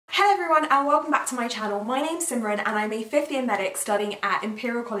everyone and welcome back to my channel. My name's Simran and I'm a 5th year medic studying at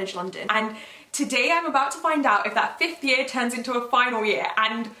Imperial College London, and today I'm about to find out if that 5th year turns into a final year,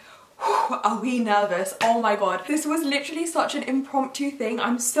 and are we nervous? Oh my god, this was literally such an impromptu thing.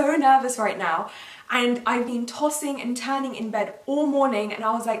 I'm so nervous right now and I've been tossing and turning in bed all morning and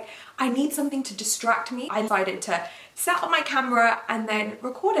I was like, I need something to distract me. I decided to set up my camera and then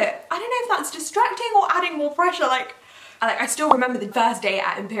record it. I don't know if that's distracting or adding more pressure. I still remember the first day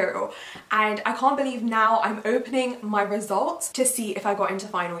at Imperial and I can't believe now I'm opening my results to see if I got into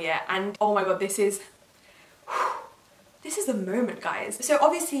final year, and oh my god, this is the moment, guys. So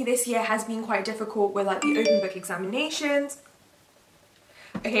obviously this year has been quite difficult with like the open book examinations.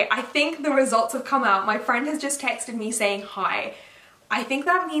 Okay, I think the results have come out. My friend has just texted me saying hi. I think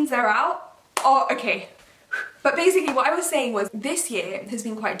that means they're out. Oh, okay. But basically what I was saying was this year has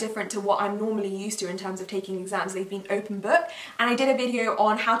been quite different to what I'm normally used to in terms of taking exams. They've been open book, and I did a video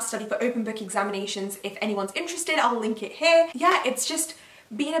on how to study for open book examinations. If anyone's interested, I'll link it here. Yeah, it's just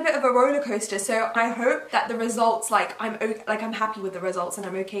been a bit of a roller coaster, so I hope that the results, I'm happy with the results and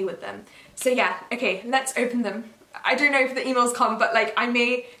I'm okay with them. So yeah, okay, let's open them. I don't know if the emails come, but like I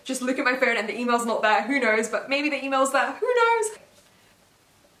may just look at my phone and the email's not there, who knows, but maybe the email's there, who knows?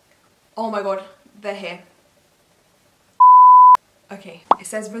 Oh my god, they're here. Okay, it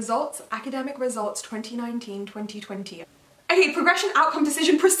says results, academic results 2019-2020. Okay, progression, outcome,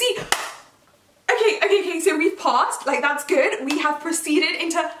 decision, proceed. Okay, so we've passed, like that's good. We have proceeded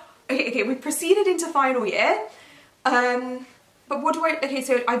into, we've proceeded into final year. But what do okay,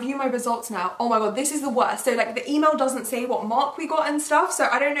 so I view my results now. Oh my god, this is the worst. So like the email doesn't say what mark we got and stuff, so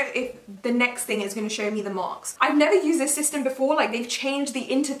I don't know if the next thing is going to show me the marks. I've never used this system before. Like they've changed the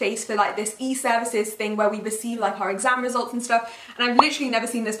interface for like this e-services thing where we receive like our exam results and stuff, and I've literally never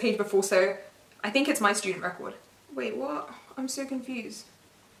seen this page before, so I think it's my student record. Wait, what? I'm so confused.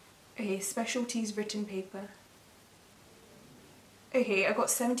 Okay, specialties written paper. Okay, I got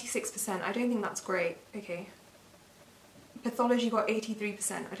 76%. I don't think that's great. Okay. Pathology got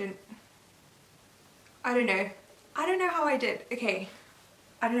 83%. I don't know. I don't know how I did. Okay.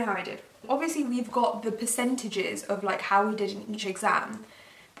 I don't know how I did. Obviously we've got the percentages of like how we did in each exam.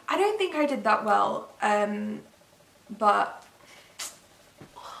 I don't think I did that well, but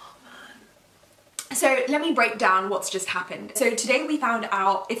oh man. So let me break down what's just happened. So today we found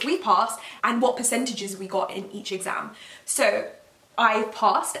out if we passed and what percentages we got in each exam. So I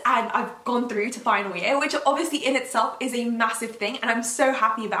passed and I've gone through to final year, which obviously in itself is a massive thing and I'm so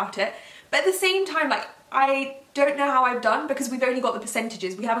happy about it. But at the same time, like, I don't know how I've done because we've only got the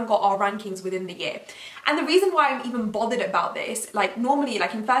percentages. We haven't got our rankings within the year. And the reason why I'm even bothered about this, like normally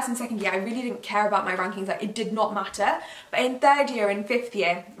like in 1st and 2nd year, I really didn't care about my rankings, like it did not matter. But in 3rd year and 5th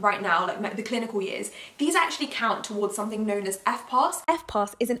year right now, like the clinical years, these actually count towards something known as FPass.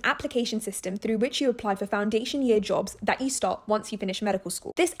 FPass is an application system through which you apply for foundation year jobs that you start once you finish medical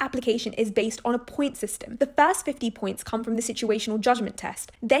school. This application is based on a point system. The first 50 points come from the situational judgment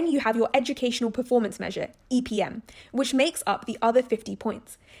test. Then you have your educational performance measure, EPM, which makes up the other 50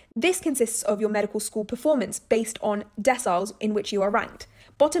 points. This consists of your medical school performance based on deciles in which you are ranked.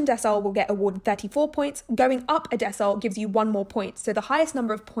 Bottom decile will get awarded 34 points, going up a decile gives you 1 more point, so the highest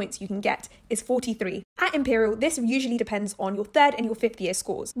number of points you can get is 43. At Imperial, this usually depends on your 3rd and your 5th year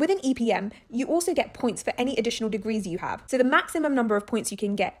scores. Within EPM, you also get points for any additional degrees you have, so the maximum number of points you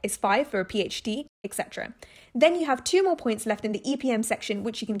can get is 5 for a PhD, etc. Then you have 2 more points left in the EPM section,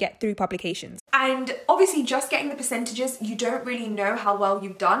 which you can get through publications. And obviously just getting the percentages, you don't really know how well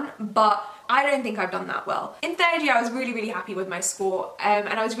you've done, but I don't think I've done that well. In 3rd year, I was really happy with my score, and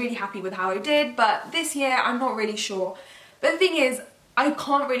I was really happy with how I did, but this year, I'm not really sure. But the thing is, I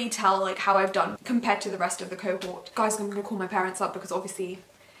can't really tell like how I've done compared to the rest of the cohort. Guys, I'm gonna call my parents up because obviously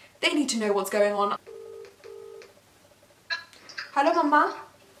they need to know what's going on. Hello, Mama?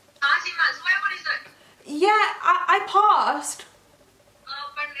 Yeah, I passed.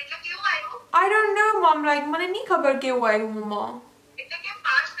 I don't know, Mom. Like, mane nahi khabar ke hua hai, Mama.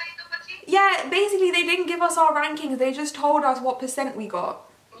 Yeah, basically they didn't give us our rankings. They just told us what percent we got.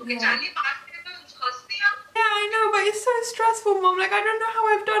 Yeah, I know, but it's so stressful, Mom. Like, I don't know how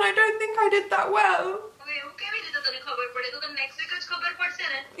I've done. I don't think I did that well.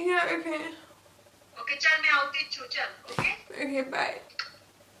 Yeah, okay. Okay, bye.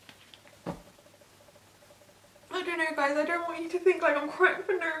 I don't know, guys, I don't want you to think like I'm crying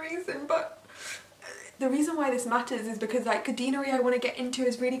for no reason, but the reason why this matters is because like the deanery I want to get into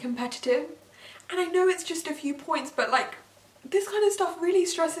is really competitive, and I know it's just a few points, but like this kind of stuff really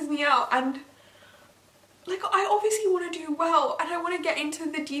stresses me out, and like, I obviously want to do well, and I want to get into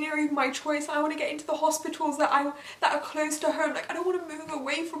the deanery of my choice. I want to get into the hospitals that are close to home. Like, I don't want to move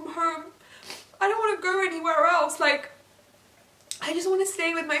away from home. I don't want to go anywhere else. Like, I just want to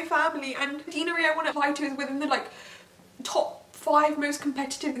stay with my family, and the deanery I want to apply to is within the like top 5 most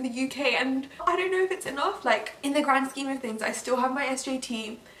competitive in the UK, and I don't know if it's enough. Like, in the grand scheme of things, I still have my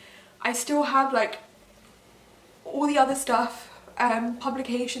SJT. I still have like all the other stuff,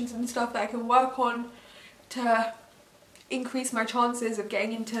 publications and stuff that I can work on to increase my chances of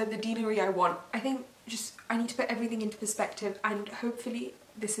getting into the deanery I want. I think just I need to put everything into perspective, and hopefully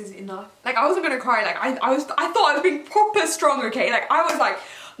this is enough. Like, I wasn't gonna cry. Like, I thought I was being proper strong, okay? Like, I was like,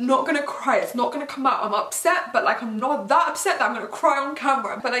 I'm not gonna cry, it's not gonna come out. I'm upset, but like, I'm not that upset that I'm gonna cry on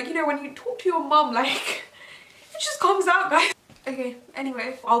camera. But like, you know, when you talk to your mum, like, it just comes out, guys. Okay,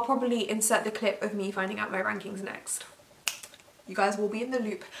 anyway, I'll probably insert the clip of me finding out my rankings next. You guys will be in the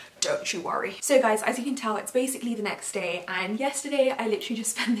loop, don't you worry. So guys, as you can tell, it's basically the next day, and yesterday I literally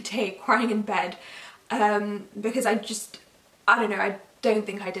just spent the day crying in bed because I don't know, I don't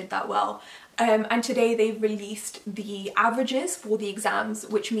think I did that well. And today they've released the averages for the exams,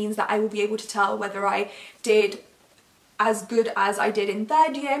 which means that I will be able to tell whether I did as good as I did in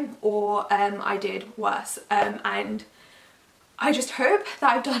 3rd year or I did worse. And I just hope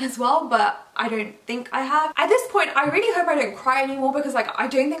that I've done as well, but I don't think I have. At this point, I really hope I don't cry anymore, because like, I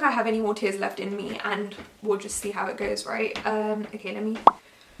don't think I have any more tears left in me, and we'll just see how it goes, right? Okay, let me...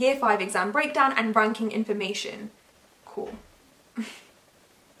 Year 5 exam breakdown and ranking information. Cool.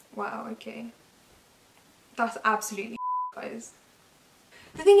 Wow, okay. That's absolutely guys.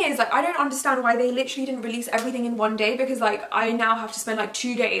 The thing is, like, I don't understand why they literally didn't release everything in one day, because like, I now have to spend like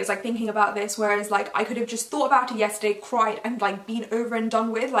 2 days like thinking about this, whereas like, I could have just thought about it yesterday, cried, and like been over and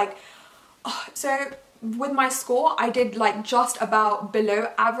done with. Like, oh. So with my score, I did like just about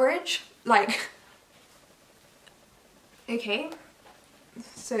below average, like, okay,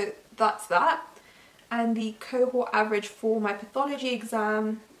 so that's that. And the cohort average for my pathology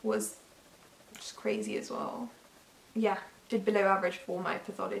exam was just crazy as well. Yeah, did below average for my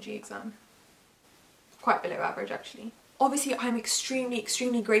pathology exam. Quite below average, actually. Obviously, I'm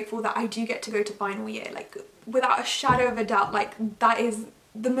extremely grateful that I do get to go to final year. Like, without a shadow of a doubt, like, that is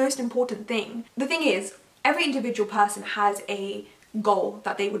the most important thing. The thing is, every individual person has a goal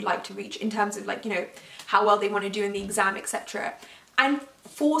that they would like to reach in terms of, like, you know, how well they want to do in the exam, etc. And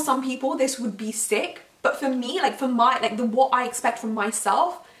for some people, this would be sick. But for me, like, for my, like, what I expect from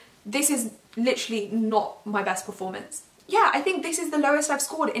myself, this is literally not my best performance. Yeah, I think this is the lowest I've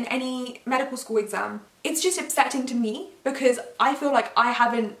scored in any medical school exam. It's just upsetting to me because I feel like I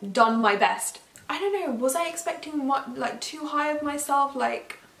haven't done my best. I don't know, was I expecting what, like, too high of myself?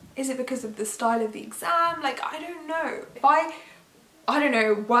 Like, is it because of the style of the exam? Like, I don't know. If I don't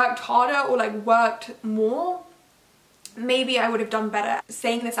know, worked harder or like worked more, maybe I would have done better.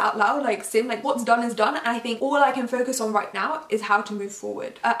 Saying this out loud, like, Sim, like, what's done is done, and I think all I can focus on right now is how to move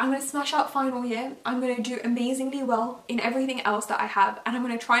forward. I'm gonna smash out final year. I'm gonna do amazingly well in everything else that I have, and I'm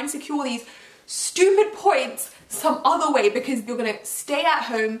gonna try and secure these stupid points some other way, because you're gonna stay at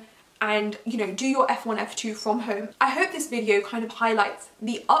home and, you know, do your F1, F2 from home. I hope this video kind of highlights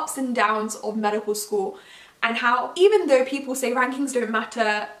the ups and downs of medical school, and how, even though people say rankings don't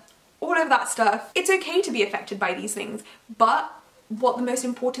matter, all of that stuff, it's okay to be affected by these things, but what the most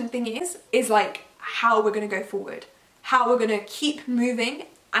important thing is like how we're gonna go forward, how we're gonna keep moving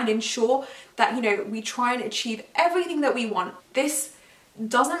and ensure that, you know, we try and achieve everything that we want. This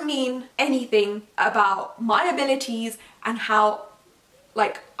doesn't mean anything about my abilities and how,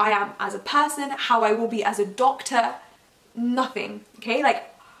 like, I am as a person, how I will be as a doctor, nothing, okay?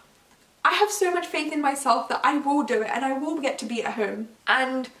 Like, I have so much faith in myself that I will do it, and I will get to be at home,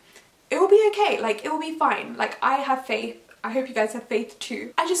 and it will be okay. Like, it will be fine. Like, I have faith. I hope you guys have faith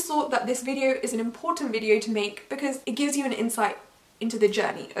too. I just thought that this video is an important video to make because it gives you an insight into the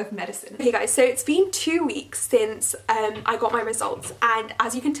journey of medicine. Hey guys, so it's been 2 weeks since I got my results, and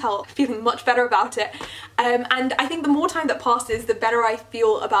as you can tell, I'm feeling much better about it. And I think the more time that passes, the better I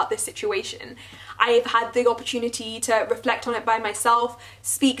feel about this situation. I've had the opportunity to reflect on it by myself,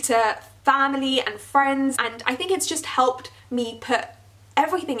 speak to family and friends, and I think it's just helped me put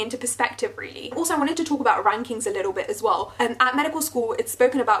everything into perspective, really. Also, I wanted to talk about rankings a little bit as well. At medical school, it's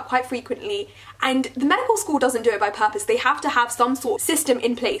spoken about quite frequently, and the medical school doesn't do it by purpose. They have to have some sort of system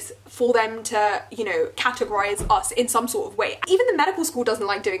in place for them to, you know, categorize us in some sort of way. Even the medical school doesn't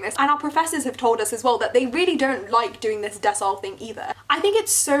like doing this, and our professors have told us as well that they really don't like doing this decile thing either. I think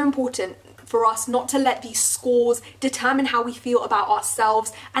it's so important for us not to let these scores determine how we feel about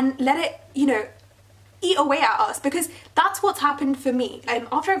ourselves, and let it, you know, eat away at us, because that's what's happened for me.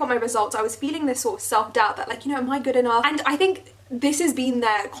 After I got my results, I was feeling this sort of self-doubt that, like, you know, am I good enough? And I think this has been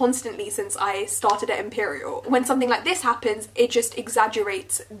there constantly since I started at Imperial. When something like this happens, it just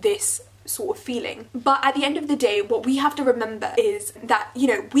exaggerates this sort of feeling. But at the end of the day, what we have to remember is that, you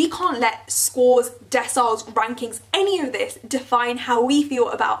know, we can't let scores, deciles, rankings, any of this define how we feel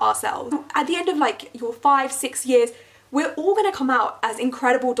about ourselves. At the end of like your 5-6 years, we're all going to come out as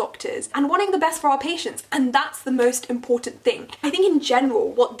incredible doctors and wanting the best for our patients, and that's the most important thing. I think in general,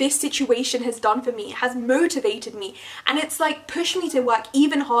 what this situation has done for me has motivated me, and it's like pushed me to work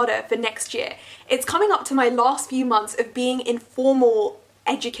even harder for next year. It's coming up to my last few months of being in formal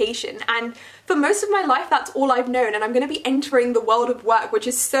education, and for most of my life that's all I've known, and I'm going to be entering the world of work, which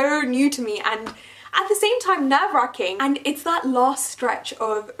is so new to me and at the same time nerve-wracking. And it's that last stretch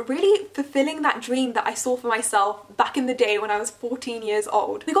of really fulfilling that dream that I saw for myself back in the day when I was 14 years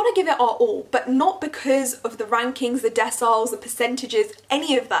old. We gotta give it our all, but not because of the rankings, the deciles, the percentages,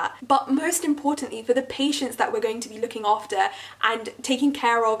 any of that, but most importantly for the patients that we're going to be looking after and taking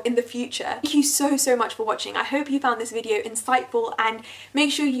care of in the future. Thank you so much for watching. I hope you found this video insightful, and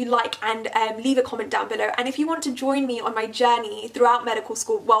make sure you like and leave a comment down below. And if you want to join me on my journey throughout medical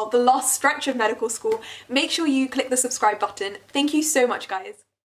school, well, the last stretch of medical school, make sure you click the subscribe button. Thank you so much, guys.